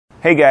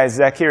Hey guys,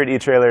 Zach here at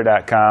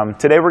etrailer.com.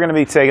 Today we're going to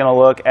be taking a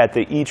look at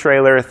the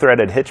eTrailer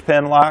threaded hitch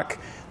pin lock.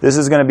 This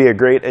is going to be a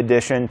great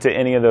addition to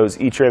any of those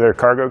eTrailer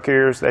cargo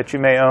carriers that you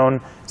may own,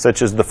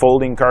 such as the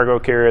folding cargo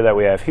carrier that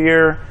we have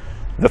here,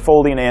 the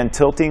folding and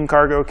tilting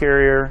cargo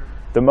carrier,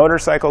 the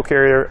motorcycle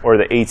carrier, or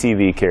the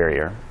ATV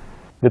carrier.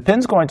 The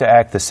pin's going to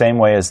act the same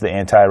way as the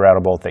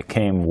anti-rattle bolt that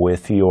came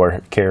with your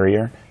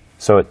carrier.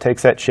 So it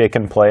takes that shake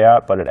and play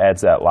out, but it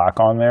adds that lock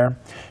on there.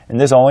 And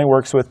this only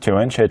works with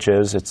 2-inch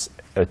hitches. It's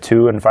a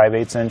 2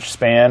 5/8 inch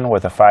span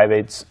with a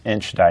 5/8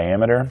 inch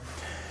diameter.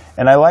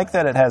 And I like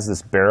that it has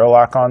this barrel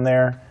lock on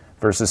there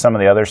versus some of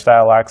the other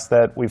style locks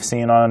that we've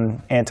seen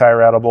on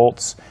anti-rattle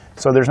bolts.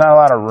 So there's not a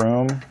lot of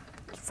room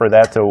for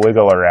that to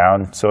wiggle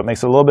around. So it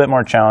makes it a little bit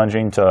more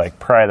challenging to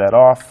pry that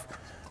off.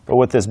 But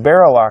with this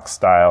barrel lock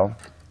style,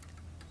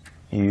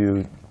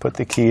 you put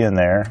the key in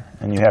there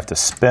and you have to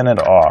spin it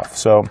off.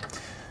 So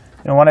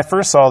when I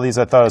first saw these,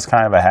 I thought it was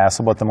kind of a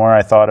hassle, but the more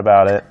I thought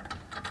about it,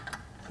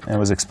 it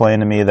was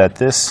explained to me that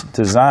this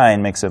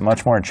design makes it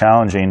much more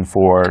challenging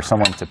for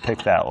someone to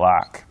pick that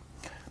lock.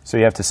 So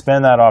you have to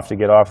spin that off to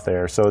get off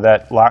there. So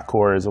that lock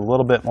core is a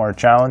little bit more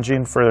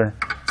challenging for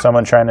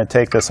someone trying to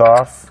take this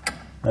off.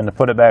 Then to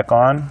put it back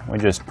on, we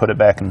just put it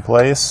back in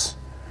place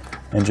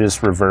and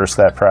just reverse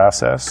that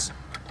process.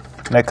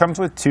 And it comes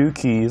with 2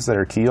 keys that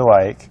are key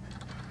alike.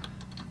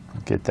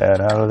 Get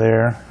that out of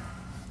there.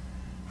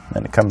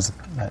 Then it comes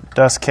with that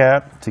dust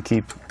cap to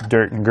keep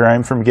dirt and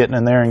grime from getting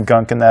in there and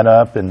gunking that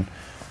up and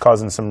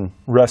causing some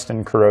rust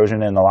and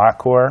corrosion in the lock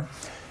core.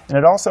 And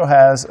it also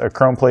has a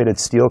chrome-plated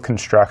steel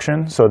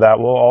construction, so that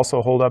will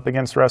also hold up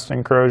against rust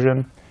and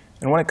corrosion.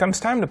 And when it comes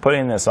time to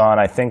putting this on,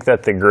 I think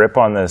that the grip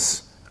on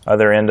this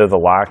other end of the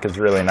lock is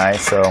really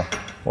nice, so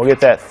we'll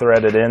get that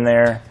threaded in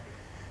there.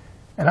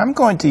 And I'm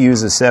going to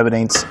use a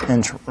 7/8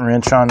 inch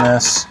wrench on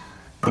this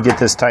to get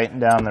this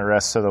tightened down the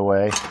rest of the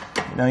way.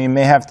 You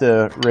may have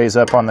to raise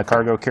up on the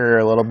cargo carrier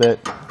a little bit,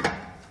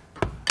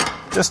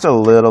 just a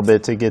little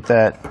bit to get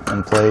that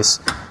in place.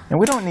 And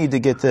we don't need to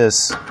get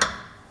this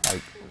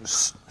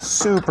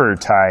super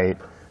tight,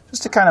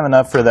 just kind of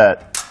enough for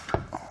that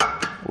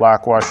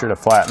lock washer to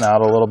flatten out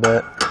a little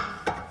bit.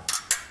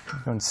 You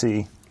can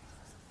see,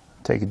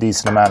 take a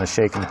decent amount of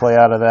shake and play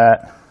out of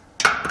that.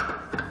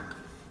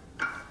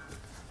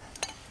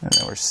 And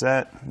then we're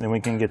set. Then we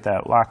can get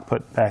that lock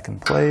put back in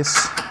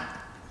place.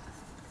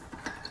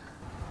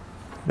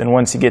 Then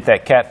once you get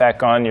that cap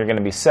back on, you're going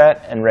to be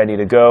set and ready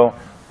to go.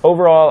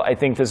 Overall, I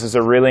think this is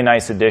a really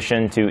nice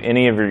addition to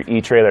any of your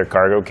eTrailer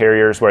cargo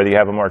carriers, whether you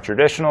have a more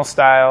traditional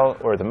style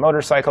or the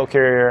motorcycle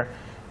carrier.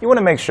 You want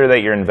to make sure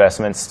that your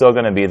investment's still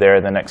going to be there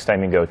the next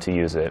time you go to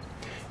use it.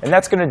 And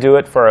that's going to do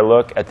it for our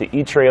look at the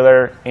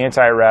eTrailer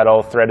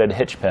anti-rattle threaded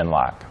hitch pin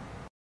lock.